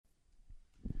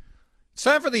It's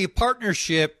time for the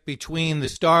partnership between the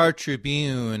Star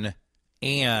Tribune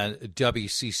and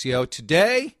WCCO.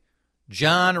 Today,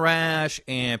 John Rash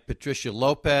and Patricia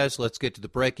Lopez. Let's get to the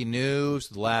breaking news,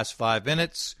 the last 5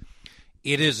 minutes.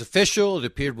 It is official. It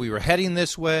appeared we were heading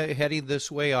this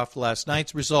way off last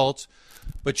night's results.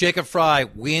 But Jacob Frey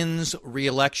wins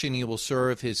re-election. He will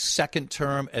serve his second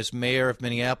term as mayor of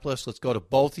Minneapolis. Let's go to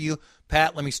both of you.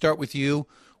 Pat, let me start with you.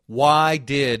 Why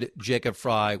did Jacob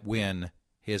Frey win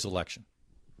his election?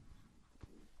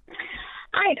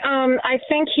 I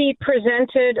think he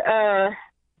presented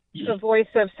the voice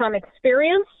of some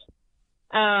experience.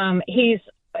 He's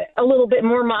a little bit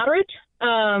more moderate.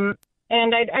 And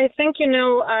I think,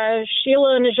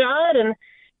 Sheila Nejad and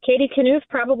Katie Knuth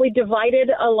probably divided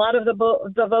a lot of the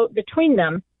vote between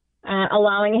them,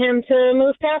 allowing him to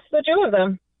move past the two of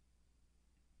them.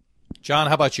 John,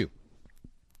 how about you?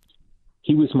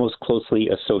 He was most closely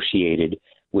associated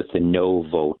with the no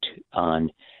vote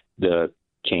on the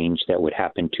change that would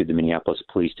happen to the Minneapolis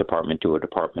Police Department to a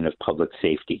Department of Public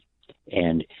Safety.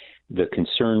 And the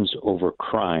concerns over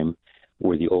crime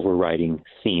were the overriding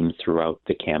theme throughout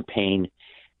the campaign.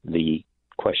 The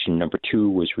question number 2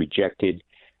 was rejected.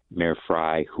 Mayor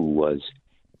Frey, who was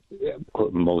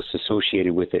most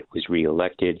associated with it, was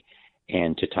reelected.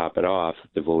 And to top it off,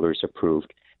 the voters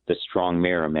approved the Strong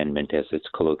Mayor Amendment, as it's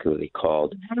colloquially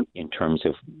called, in terms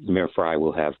of Mayor Frey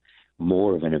will have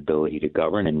more of an ability to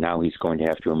govern, and now he's going to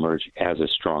have to emerge as a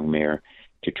strong mayor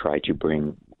to try to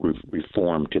bring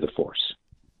reform to the force.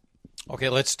 Okay,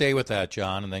 let's stay with that,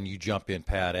 John, and then you jump in,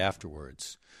 Pat,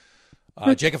 afterwards.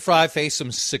 Jacob Frey faced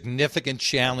some significant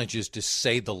challenges, to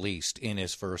say the least, in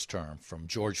his first term, from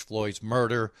George Floyd's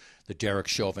murder, the Derek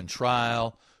Chauvin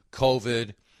trial,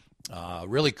 COVID,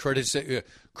 really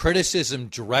criticism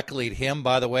directly at him,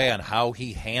 by the way, on how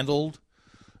he handled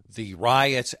the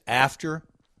riots after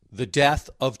the death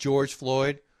of George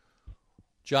Floyd.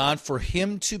 John, for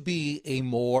him to be a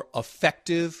more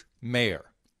effective mayor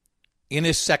in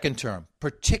his second term,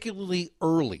 particularly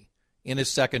early in his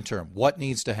second term, what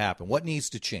needs to happen? What needs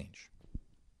to change?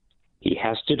 He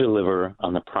has to deliver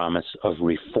on the promise of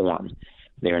reform.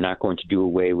 They are not going to do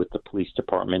away with the police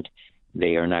department.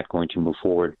 They are not going to move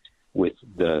forward with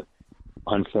the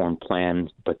unformed plan,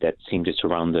 but that seemed to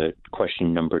surround the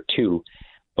question number 2.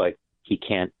 But he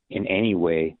can't in any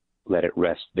way let it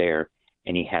rest there,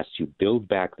 and he has to build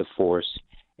back the force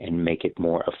and make it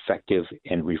more effective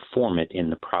and reform it in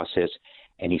the process.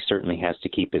 And he certainly has to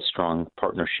keep his strong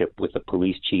partnership with the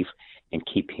police chief and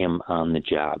keep him on the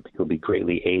job. He'll be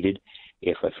greatly aided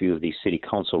if a few of these city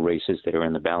council races that are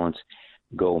in the balance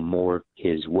go more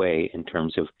his way in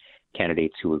terms of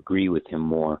candidates who agree with him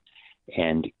more.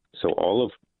 And so all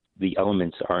of the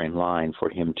elements are in line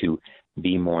for him to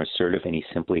be more assertive, and he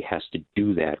simply has to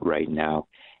do that right now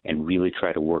and really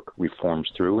try to work reforms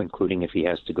through, including if he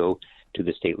has to go to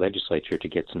the state legislature to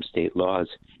get some state laws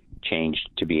changed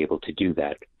to be able to do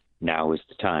that. Now is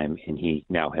the time, and he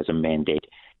now has a mandate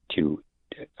to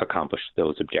accomplish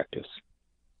those objectives.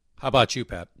 How about you,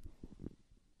 Pat?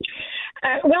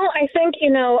 Well, I think,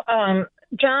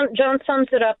 John sums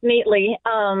it up neatly.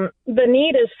 The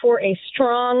need is for a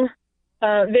strong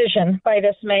vision by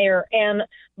this mayor, and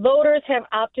voters have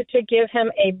opted to give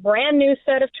him a brand new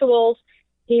set of tools.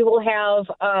 He will have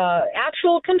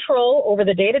actual control over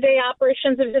the day-to-day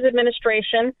operations of his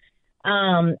administration.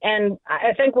 And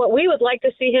I think what we would like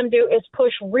to see him do is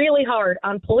push really hard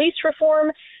on police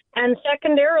reform and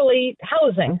secondarily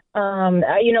housing.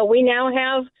 We now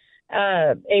have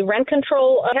a rent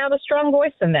control, have a strong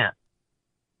voice in that.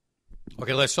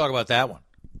 Okay, let's talk about that one.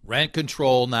 Rent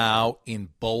control now in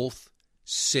both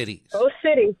cities. Both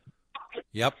cities.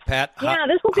 Yep, Pat. Yeah,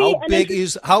 this will be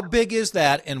how big is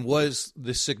that, and was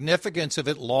the significance of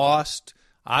it lost,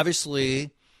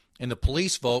 obviously, in the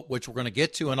police vote, which we're going to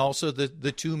get to, and also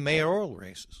the 2 mayoral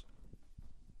races?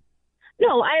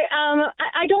 No,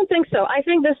 I don't think so. I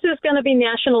think this is going to be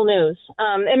national news.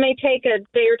 It may take a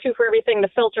day or two for everything to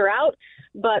filter out,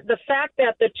 but the fact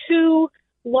that the 2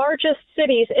 largest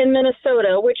cities in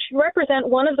Minnesota, which represent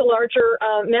one of the larger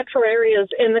metro areas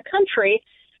in the country,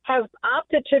 have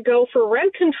opted to go for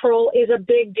rent control is a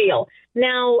big deal.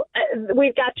 Now,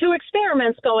 we've got 2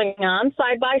 experiments going on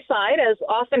side by side, as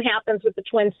often happens with the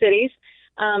Twin Cities.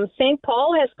 St.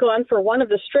 Paul has gone for one of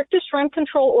the strictest rent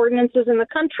control ordinances in the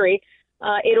country.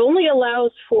 It only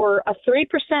allows for a 3%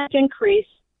 increase,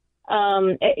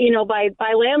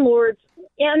 by landlords,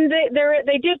 and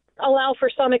they did allow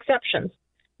for some exceptions,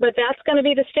 but that's going to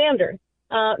be the standard.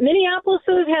 Minneapolis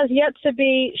has yet to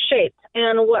be shaped,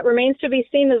 and what remains to be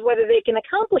seen is whether they can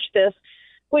accomplish this,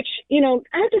 which,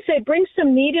 I have to say, brings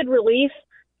some needed relief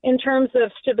in terms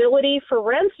of stability for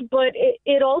rents, but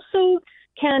it also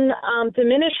can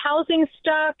diminish housing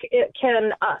stock. It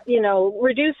can,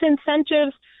 reduce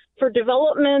incentives for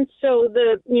development. So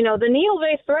the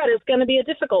Neoway threat is going to be a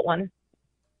difficult one.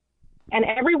 And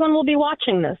everyone will be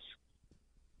watching this.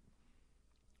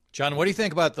 John, what do you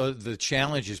think about the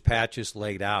challenges Pat just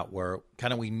laid out, where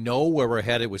kind of we know where we're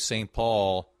headed with St.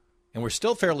 Paul, and we're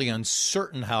still fairly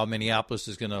uncertain how Minneapolis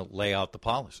is going to lay out the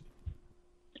policy?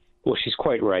 Well, she's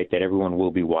quite right that everyone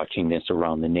will be watching this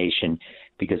around the nation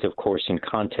because, of course, in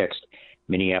context,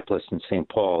 Minneapolis and St.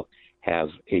 Paul have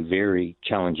a very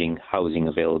challenging housing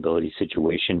availability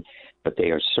situation, but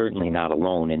they are certainly not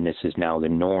alone, and this is now the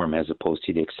norm as opposed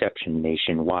to the exception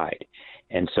nationwide.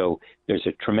 And so there's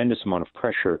a tremendous amount of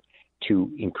pressure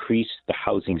to increase the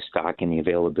housing stock and the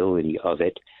availability of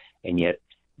it, and yet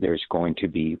there's going to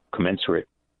be commensurate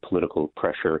political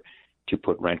pressure to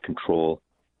put rent control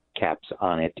caps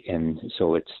on it, and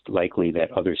so it's likely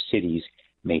that other cities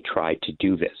may try to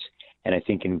do this. And I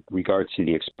think in regards to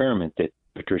the experiment that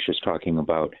Patricia's talking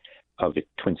about of the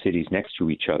Twin Cities next to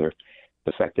each other,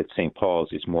 the fact that St. Paul's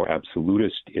is more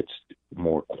absolutist, it's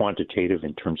more quantitative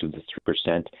in terms of the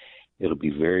 3%, it'll be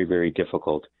very, very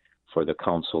difficult for the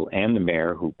council and the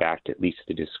mayor, who backed at least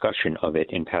the discussion of it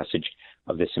in passage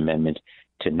of this amendment,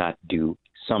 to not do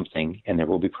something, and there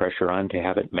will be pressure on to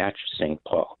have it match St.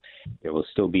 Paul. There will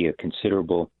still be a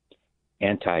considerable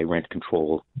anti-rent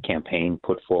control campaign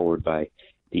put forward by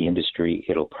the industry.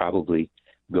 It'll probably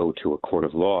go to a court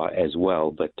of law as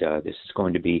well, but this is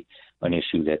going to be an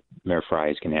issue that Mayor Frey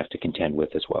is going to have to contend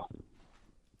with as well.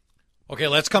 Okay,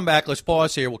 let's come back. Let's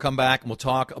pause here. We'll come back and we'll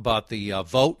talk about the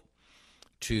vote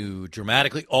to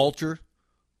dramatically alter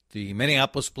the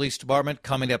Minneapolis Police Department,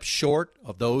 coming up short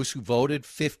of those who voted,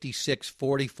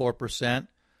 56-44%,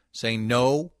 saying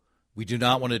no, we do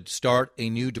not want to start a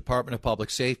new Department of Public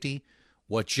Safety.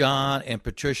 What John and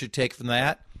Patricia take from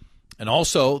that, and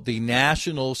also the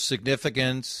national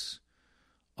significance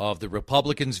of the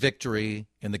Republicans' victory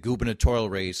in the gubernatorial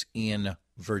race in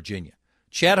Virginia.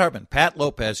 Chad Hartman, Pat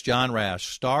Lopez, John Rash,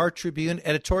 Star Tribune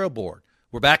editorial board.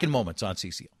 We're back in moments on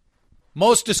CCO.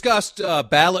 Most discussed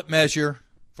ballot measure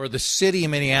for the city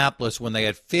of Minneapolis when they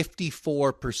had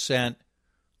 54%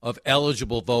 of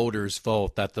eligible voters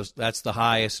vote. That's the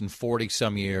highest in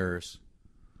 40-some years.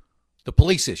 The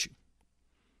police issue,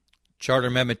 Charter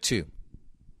Amendment 2,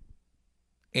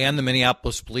 and the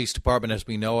Minneapolis Police Department, as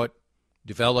we know it,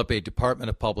 develop a Department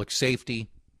of Public Safety.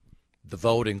 The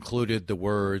vote included the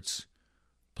words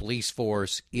police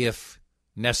force if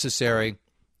necessary.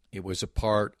 It was a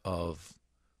part of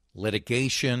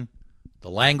litigation. The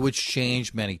language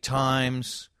changed many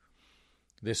times.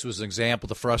 This was an example of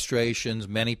the frustrations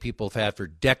many people have had for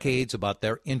decades about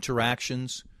their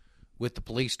interactions with the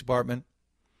police department.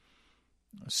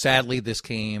 Sadly, this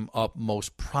came up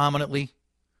most prominently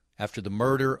after the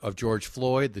murder of George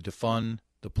Floyd, to defund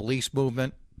the police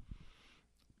movement.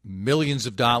 Millions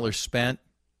of dollars spent.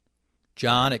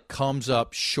 John, it comes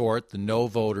up short. The no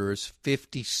voters,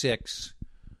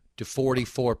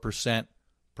 56-44%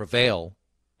 prevail.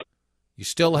 You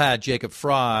still had Jacob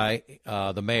Frey,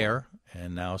 the mayor,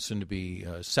 and now soon-to-be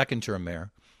second-term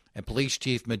mayor, and Police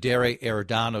Chief Medere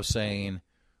Arredondo saying,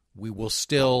 we will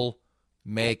still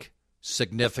make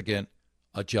significant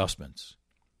adjustments.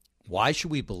 Why should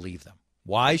we believe them?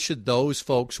 Why should those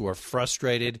folks who are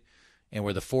frustrated and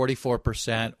were the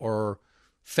 44% or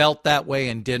felt that way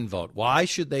and didn't vote, why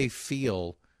should they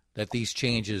feel that these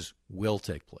changes will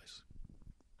take place?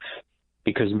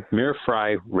 Because Mayor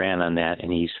Frey ran on that,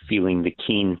 and he's feeling the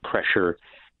keen pressure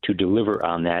to deliver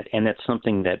on that, and that's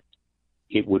something that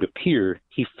it would appear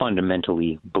he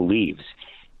fundamentally believes.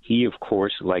 He, of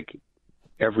course, like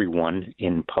everyone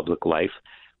in public life,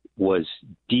 was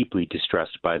deeply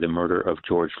distressed by the murder of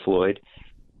George Floyd,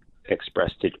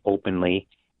 expressed it openly,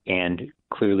 and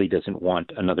clearly doesn't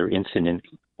want another incident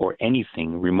or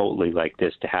anything remotely like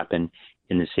this to happen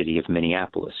in the city of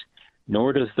Minneapolis.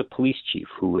 Nor does the police chief,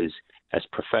 who is as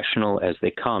professional as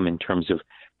they come in terms of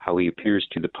how he appears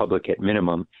to the public at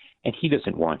minimum, and he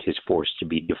doesn't want his force to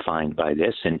be defined by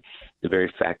this. And the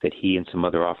very fact that he and some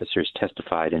other officers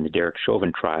testified in the Derek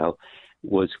Chauvin trial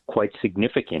was quite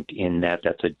significant in that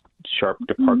that's a sharp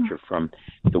departure from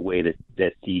the way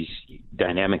that these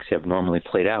dynamics have normally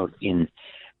played out in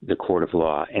the court of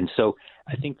law. And so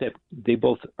I think that they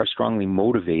both are strongly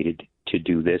motivated to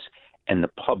do this, and the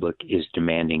public is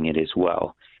demanding it as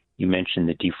well. You mentioned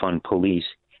the defund police.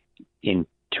 In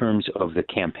terms of the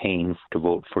campaign to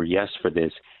vote for yes for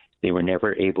this, they were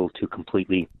never able to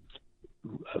completely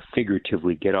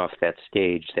figuratively get off that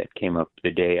stage that came up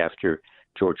the day after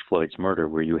George Floyd's murder,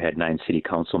 where you had 9 city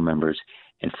council members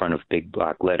in front of big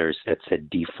block letters that said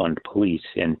defund police.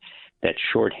 And that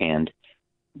shorthand,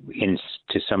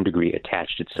 to some degree,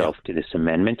 attached itself to this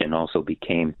amendment and also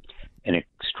became an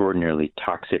extraordinarily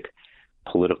toxic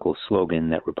political slogan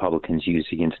that Republicans use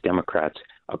against Democrats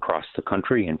across the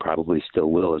country and probably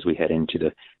still will as we head into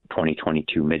the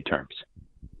 2022 midterms.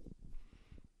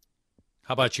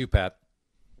 How about you, Pat?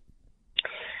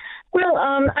 Well,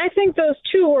 I think those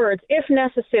two words, if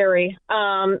necessary,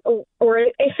 or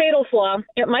a fatal flaw,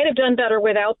 it might have done better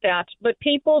without that. But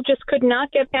people just could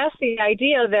not get past the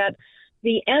idea that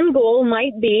the end goal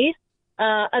might be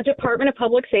a Department of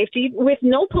Public Safety with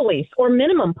no police or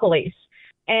minimum police.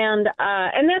 And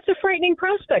that's a frightening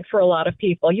prospect for a lot of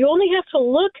people. You only have to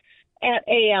look at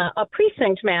a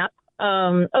precinct map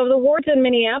of the wards in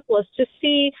Minneapolis to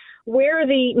see where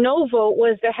the no vote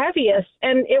was the heaviest,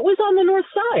 and it was on the north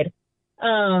side.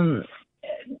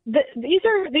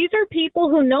 These are people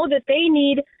who know that they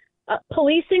need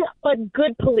policing, but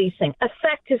good policing,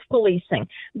 effective policing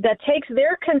that takes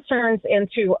their concerns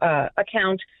into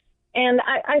account. And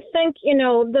I think,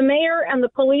 the mayor and the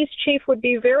police chief would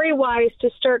be very wise to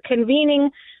start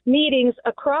convening meetings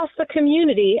across the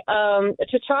community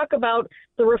to talk about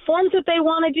the reforms that they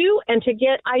want to do and to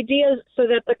get ideas so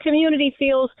that the community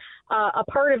feels a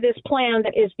part of this plan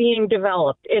that is being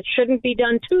developed. It shouldn't be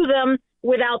done to them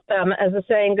without them, as the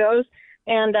saying goes.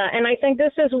 And I think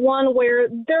this is one where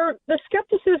the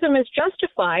skepticism is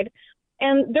justified,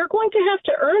 and they're going to have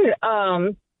to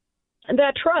earn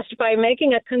that trust by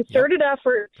making a concerted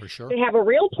effort to have a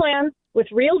real plan with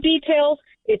real details.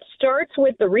 It starts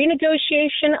with the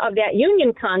renegotiation of that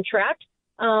union contract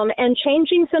and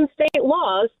changing some state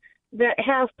laws that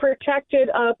have protected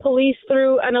police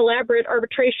through an elaborate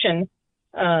arbitration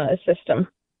system.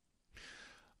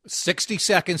 60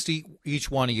 seconds to each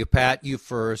one of you. Pat, you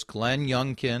first. Glenn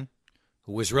Youngkin,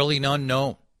 who was really an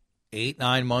unknown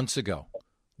 8-9 months ago,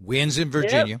 wins in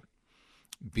Virginia. Yep.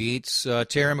 Beats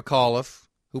Terry McAuliffe,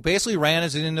 who basically ran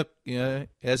as an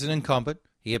incumbent.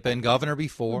 He had been governor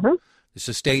before. Mm-hmm. This is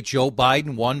a state Joe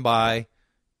Biden won by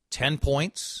 10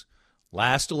 points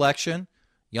last election.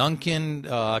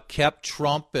 Youngkin kept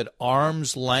Trump at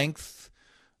arm's length,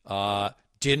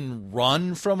 didn't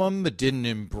run from him, but didn't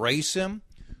embrace him.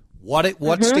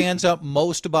 What stands up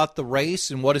most about the race,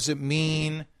 and what does it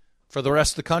mean for the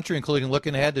rest of the country, including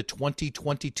looking ahead to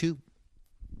 2022?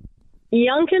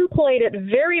 Youngkin played it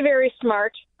very, very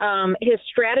smart. His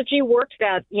strategy worked.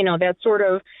 That sort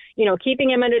of keeping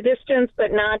him at a distance,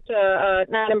 but not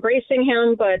embracing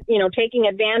him, but taking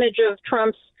advantage of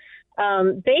Trump's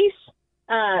base.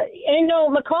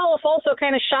 McAuliffe also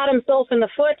kind of shot himself in the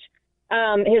foot.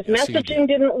 His messaging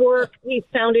didn't work. He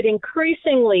sounded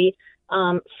increasingly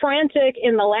frantic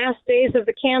in the last days of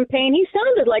the campaign. He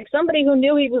sounded like somebody who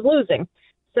knew he was losing.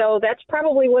 So that's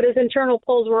probably what his internal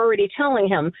polls were already telling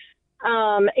him.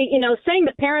 Saying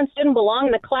that parents didn't belong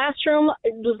in the classroom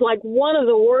was like one of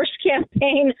the worst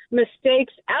campaign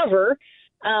mistakes ever.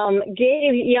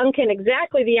 Gave Youngkin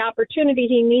exactly the opportunity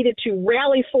he needed to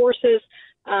rally forces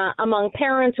among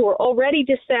parents who were already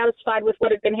dissatisfied with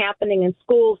what had been happening in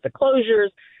schools, the closures,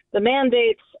 the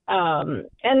mandates, and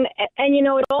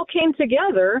it all came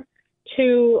together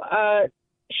to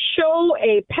show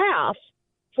a path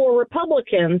for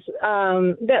Republicans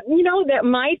that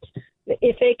might,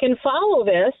 if they can follow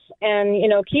this and,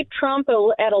 keep Trump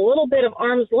at a little bit of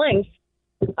arm's length,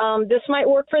 this might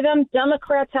work for them.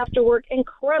 Democrats have to work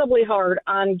incredibly hard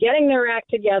on getting their act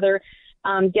together,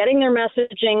 getting their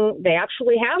messaging. They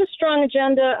actually have a strong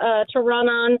agenda to run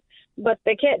on, but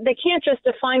they can't just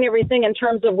define everything in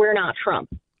terms of we're not Trump.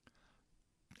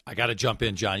 I got to jump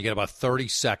in, John. You got about 30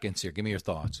 seconds here. Give me your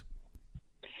thoughts.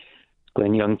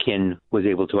 Glenn Youngkin was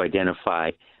able to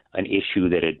identify an issue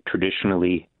that had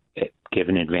traditionally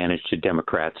given advantage to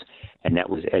Democrats, and that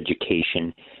was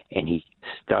education. And he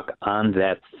stuck on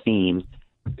that theme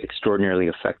extraordinarily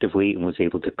effectively and was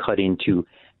able to cut into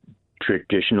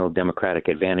traditional Democratic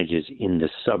advantages in the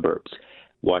suburbs.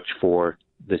 Watch for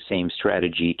the same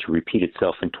strategy to repeat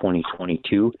itself in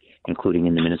 2022, including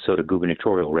in the Minnesota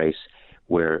gubernatorial race,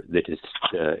 where the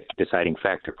deciding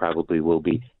factor probably will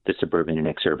be the suburban and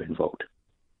exurban vote.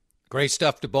 Great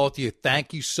stuff to both of you.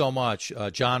 Thank you so much,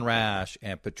 John Rash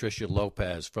and Patricia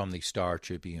Lopez from the Star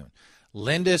Tribune.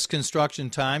 Lindus Construction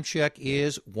time check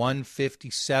is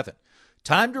 1:57.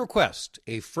 Time to request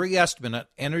a free estimate on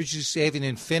energy-saving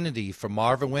Infinity from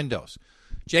Marvin Windows.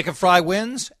 Jacob Fry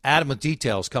wins. Adam with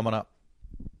details coming up.